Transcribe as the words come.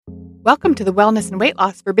Welcome to the Wellness and Weight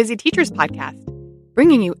Loss for Busy Teachers podcast,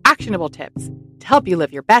 bringing you actionable tips to help you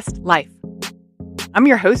live your best life. I'm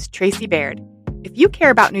your host, Tracy Baird. If you care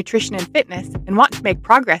about nutrition and fitness and want to make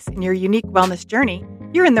progress in your unique wellness journey,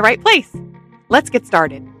 you're in the right place. Let's get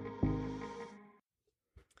started.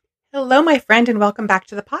 Hello, my friend, and welcome back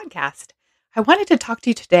to the podcast. I wanted to talk to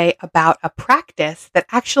you today about a practice that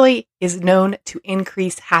actually is known to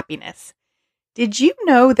increase happiness. Did you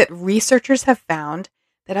know that researchers have found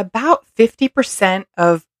that about 50%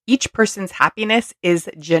 of each person's happiness is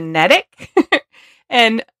genetic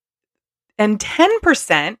and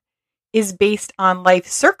 10% is based on life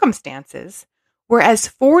circumstances, whereas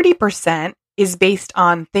 40% is based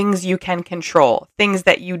on things you can control, things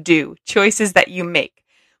that you do, choices that you make.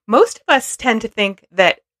 Most of us tend to think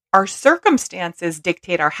that our circumstances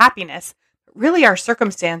dictate our happiness, but really our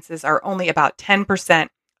circumstances are only about 10%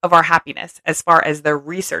 of our happiness as far as the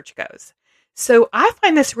research goes. So I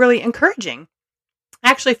find this really encouraging.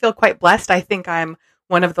 I actually feel quite blessed. I think I'm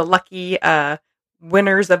one of the lucky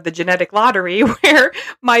winners of the genetic lottery where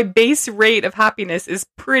my base rate of happiness is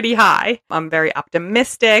pretty high. I'm very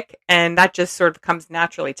optimistic, and that just sort of comes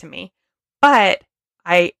naturally to me. But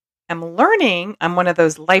I am learning, I'm one of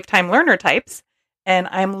those lifetime learner types, and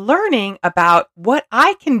I'm learning about what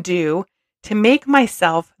I can do to make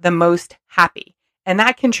myself the most happy. And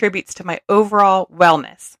that contributes to my overall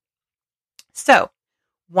wellness. So,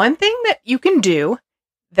 one thing that you can do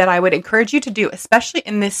that I would encourage you to do, especially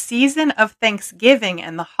in this season of Thanksgiving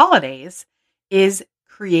and the holidays, is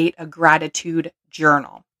create a gratitude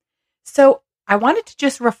journal. So, I wanted to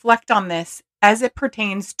just reflect on this as it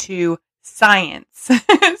pertains to science.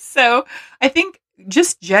 So, I think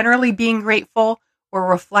just generally being grateful or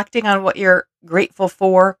reflecting on what you're grateful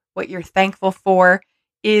for, what you're thankful for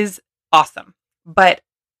is awesome. But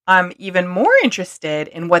I'm even more interested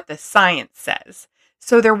in what the science says.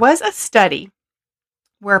 So there was a study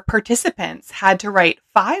where participants had to write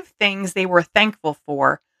 5 things they were thankful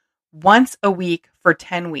for once a week for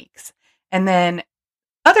 10 weeks. And then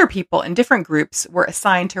other people in different groups were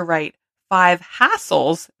assigned to write 5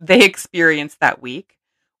 hassles they experienced that week,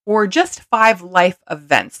 or just 5 life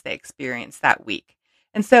events they experienced that week.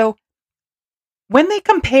 And so when they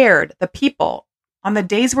compared the people on the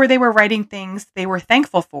days where they were writing things they were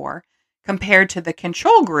thankful for, compared to the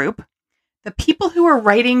control group, the people who were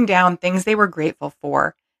writing down things they were grateful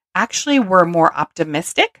for actually were more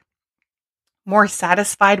optimistic, more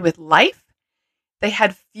satisfied with life. They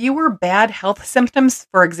had fewer bad health symptoms,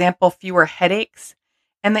 for example, fewer headaches,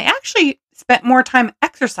 and they actually spent more time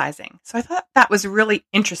exercising. So I thought that was really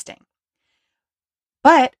interesting.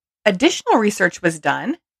 But additional research was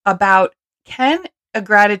done about, can a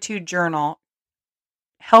gratitude journal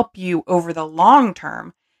help you over the long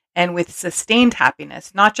term and with sustained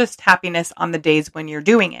happiness, not just happiness on the days when you're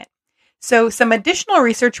doing it. So some additional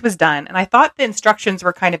research was done, and I thought the instructions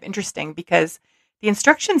were kind of interesting because the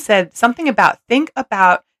instructions said something about think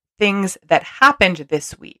about things that happened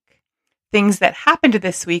this week, things that happened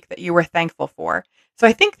this week that you were thankful for. So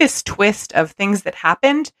I think this twist of things that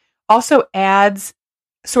happened also adds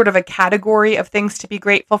sort of a category of things to be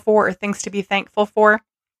grateful for or things to be thankful for.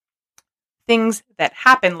 Things that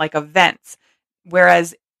happen, like events.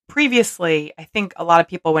 Whereas previously, I think a lot of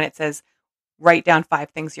people, when it says write down 5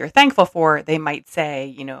 things you're thankful for, they might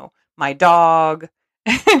say, my dog,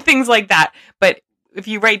 things like that. But if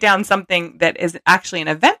you write down something that is actually an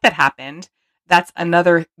event that happened, that's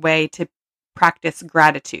another way to practice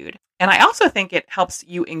gratitude. And I also think it helps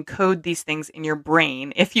you encode these things in your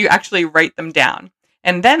brain if you actually write them down.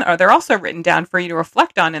 And then they're also written down for you to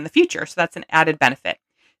reflect on in the future. So that's an added benefit.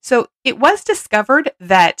 So it was discovered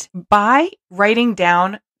that by writing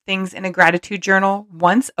down things in a gratitude journal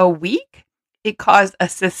once a week, it caused a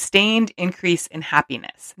sustained increase in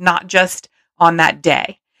happiness, not just on that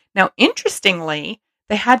day. Now, interestingly,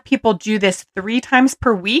 they had people do this 3 times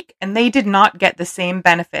per week, and they did not get the same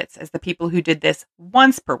benefits as the people who did this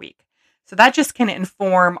once per week. So that just can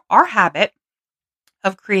inform our habit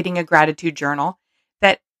of creating a gratitude journal.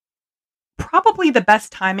 That probably the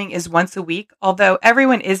best timing is once a week, although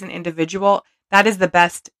everyone is an individual. That is the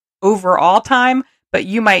best overall time, but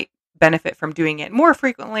you might benefit from doing it more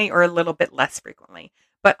frequently or a little bit less frequently.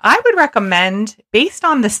 But I would recommend, based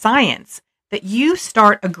on the science, that you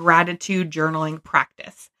start a gratitude journaling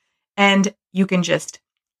practice. And you can just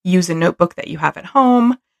use a notebook that you have at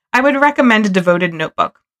home. I would recommend a devoted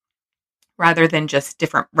notebook rather than just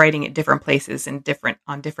writing at different places and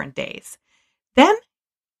on different days. Then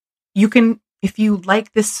you can, if you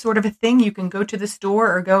like this sort of a thing, you can go to the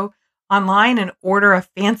store or go online and order a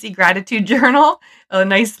fancy gratitude journal, a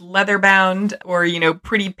nice leather bound or,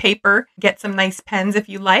 pretty paper. Get some nice pens if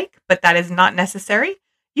you like, but that is not necessary.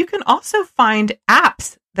 You can also find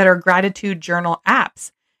apps that are gratitude journal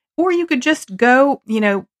apps. Or you could just go,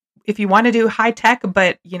 if you want to do high tech,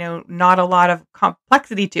 but, not a lot of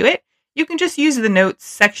complexity to it, you can just use the notes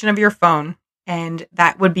section of your phone, and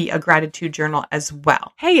that would be a gratitude journal as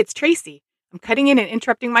well. Hey, it's Tracy. I'm cutting in and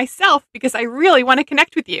interrupting myself because I really want to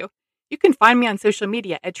connect with you. You can find me on social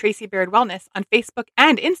media at Tracy Baird Wellness on Facebook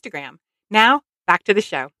and Instagram. Now, back to the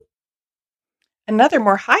show. Another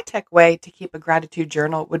more high-tech way to keep a gratitude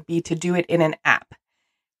journal would be to do it in an app.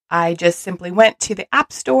 I just simply went to the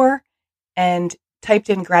App Store and typed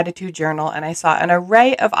in gratitude journal, and I saw an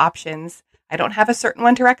array of options. I don't have a certain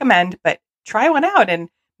one to recommend, but try one out and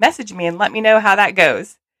message me and let me know how that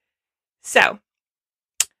goes. So,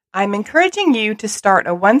 I'm encouraging you to start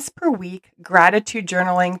a once per week gratitude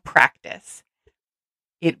journaling practice.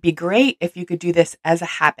 It'd be great if you could do this as a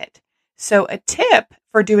habit. So a tip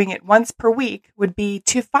for doing it once per week would be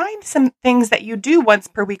to find some things that you do once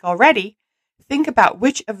per week already. Think about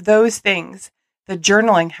which of those things the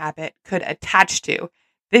journaling habit could attach to.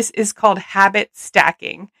 This is called habit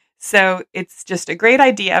stacking. So it's just a great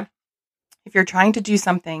idea if you're trying to do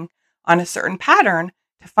something on a certain pattern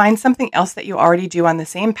to find something else that you already do on the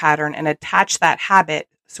same pattern and attach that habit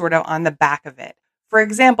sort of on the back of it. For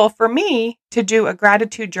example, for me to do a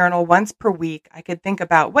gratitude journal once per week, I could think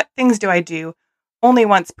about what things do I do only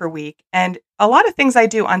once per week. And a lot of things I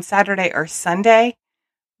do on Saturday or Sunday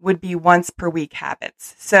would be once per week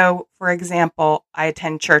habits. So for example, I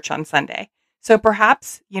attend church on Sunday. So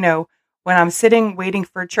perhaps, when I'm sitting waiting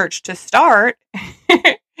for church to start,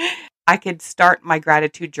 I could start my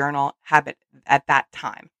gratitude journal habit at that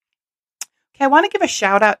time. Okay, I want to give a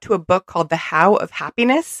shout out to a book called The How of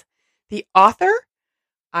Happiness. The author,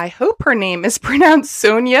 I hope her name is pronounced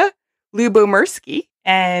Sonia Lyubomirsky,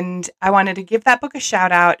 and I wanted to give that book a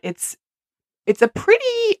shout out. It's a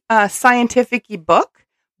pretty scientific-y book,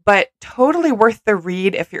 but totally worth the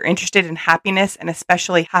read if you're interested in happiness and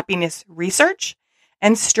especially happiness research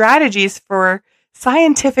and strategies for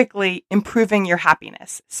scientifically improving your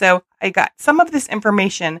happiness. So I got some of this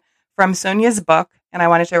information from Sonia's book, and I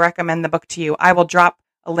wanted to recommend the book to you. I will drop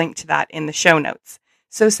a link to that in the show notes.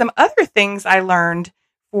 So some other things I learned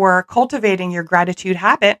for cultivating your gratitude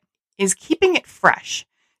habit is keeping it fresh.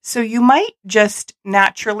 So you might just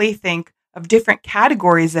naturally think of different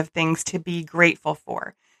categories of things to be grateful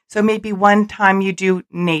for. So maybe one time you do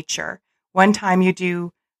nature, one time you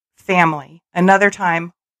do family, another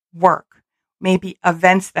time work, maybe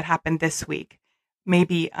events that happened this week.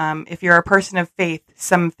 Maybe if you're a person of faith,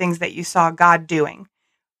 some things that you saw God doing.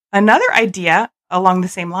 Another idea along the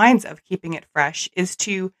same lines of keeping it fresh is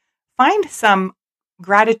to find some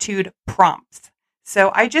gratitude prompts.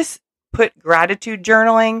 So I just put gratitude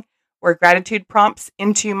journaling or gratitude prompts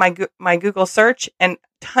into my Google search, and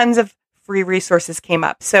tons of free resources came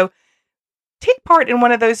up. So take part in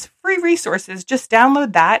one of those free resources. Just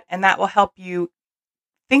download that, and that will help you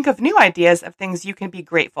think of new ideas of things you can be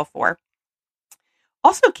grateful for.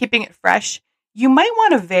 Also, keeping it fresh, you might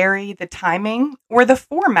want to vary the timing or the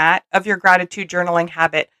format of your gratitude journaling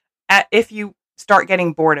habit if you start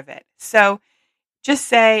getting bored of it. So just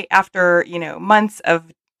say after, months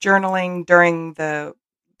of journaling during the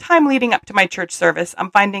time leading up to my church service, I'm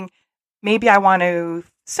finding maybe I want to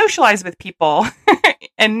socialize with people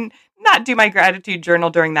and not do my gratitude journal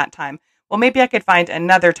during that time. Well, maybe I could find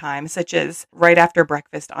another time, such as right after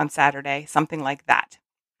breakfast on Saturday, something like that.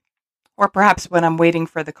 Or perhaps when I'm waiting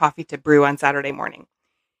for the coffee to brew on Saturday morning.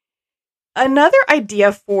 Another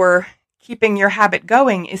idea for keeping your habit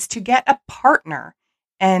going is to get a partner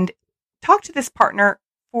and talk to this partner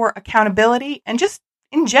for accountability and just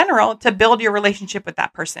in general to build your relationship with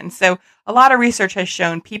that person. So a lot of research has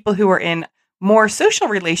shown people who are in more social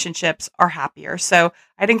relationships are happier. So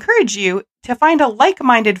I'd encourage you to find a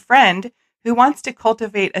like-minded friend who wants to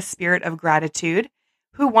cultivate a spirit of gratitude,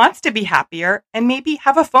 who wants to be happier, and maybe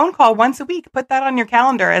have a phone call once a week. Put that on your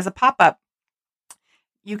calendar as a pop-up.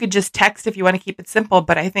 You could just text if you want to keep it simple,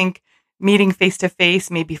 but I think meeting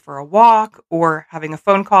face-to-face, maybe for a walk or having a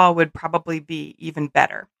phone call would probably be even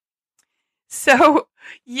better. So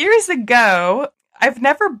years ago, I've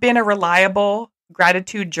never been a reliable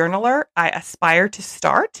gratitude journaler. I aspire to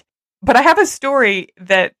start, but I have a story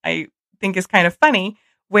that I think is kind of funny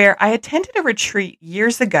where I attended a retreat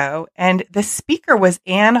years ago, and the speaker was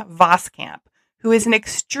Anne Voskamp, who is an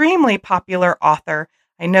extremely popular author.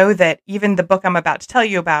 I know that even the book I'm about to tell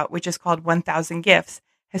you about, which is called 1,000 Gifts,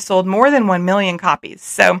 has sold more than 1 million copies.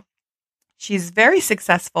 So she's very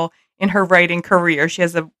successful in her writing career. She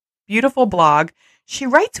has a beautiful blog. She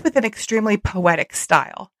writes with an extremely poetic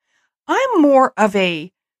style. I'm more of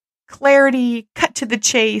a clarity, cut to the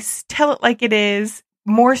chase, tell it like it is,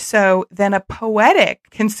 more so than a poetic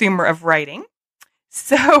consumer of writing.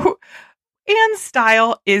 So Anne's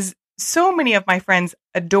style is, so many of my friends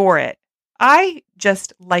adore it. I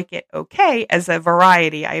just like it okay as a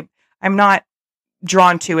variety. I'm not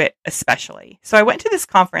drawn to it especially. So I went to this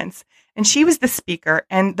conference and she was the speaker,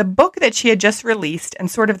 and the book that she had just released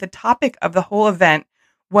and sort of the topic of the whole event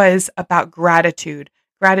was about gratitude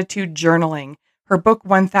journaling. Her book,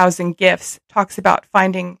 1,000 Gifts, talks about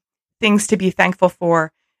finding things to be thankful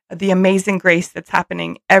for, the amazing grace that's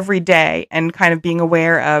happening every day, and kind of being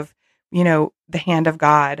aware of, the hand of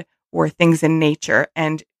God or things in nature.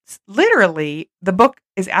 And literally, the book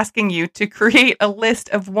is asking you to create a list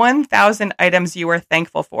of 1,000 items you are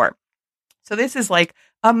thankful for. So this is like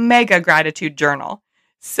a mega gratitude journal.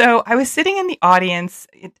 So I was sitting in the audience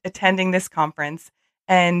attending this conference,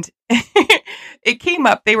 and it came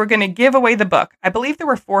up. They were going to give away the book. I believe there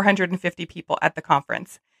were 450 people at the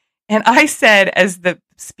conference. And I said, as the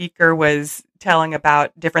speaker was telling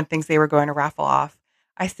about different things they were going to raffle off,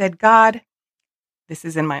 I said, God, this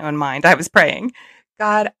is in my own mind. I was praying,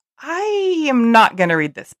 God, I am not going to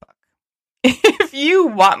read this book. If you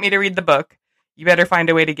want me to read the book, you better find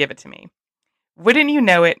a way to give it to me. Wouldn't you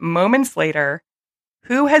know it, moments later,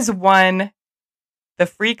 who has won the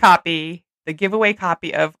free copy, the giveaway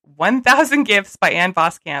copy of 1,000 Gifts by Anne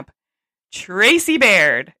Voskamp? Tracy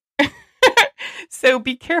Baird. So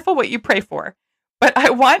be careful what you pray for. But I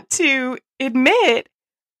want to admit,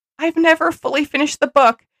 I've never fully finished the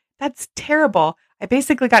book. That's terrible. I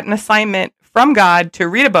basically got an assignment from God to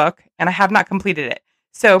read a book, and I have not completed it.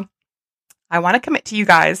 So I want to commit to you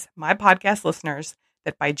guys, my podcast listeners,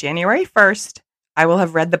 that by January 1st, I will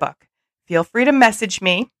have read the book. Feel free to message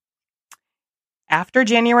me after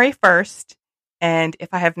January 1st. And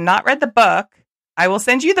if I have not read the book, I will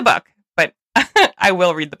send you the book, but I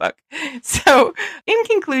will read the book. So in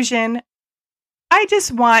conclusion, I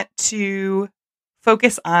just want to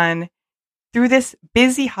focus on, through this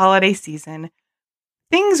busy holiday season,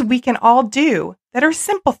 things we can all do that are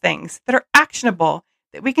simple things, that are actionable,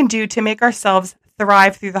 that we can do to make ourselves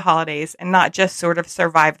thrive through the holidays and not just sort of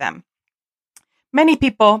survive them. Many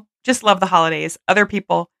people just love the holidays. Other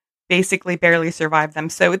people basically barely survive them.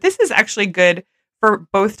 So this is actually good for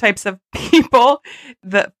both types of people.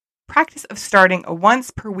 The practice of starting a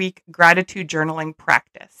once per week gratitude journaling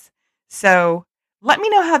practice. So let me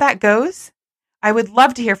know how that goes. I would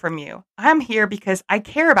love to hear from you. I'm here because I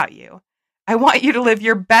care about you. I want you to live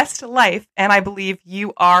your best life, and I believe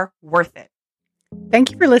you are worth it.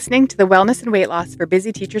 Thank you for listening to the Wellness and Weight Loss for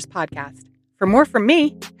Busy Teachers podcast. For more from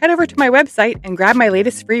me, head over to my website and grab my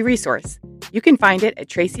latest free resource. You can find it at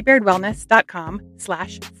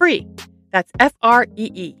tracybairdwellness.com/free. That's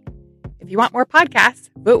FREE. If you want more podcasts,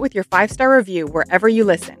 vote with your 5-star review wherever you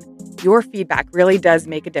listen. Your feedback really does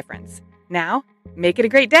make a difference. Now, make it a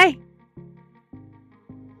great day.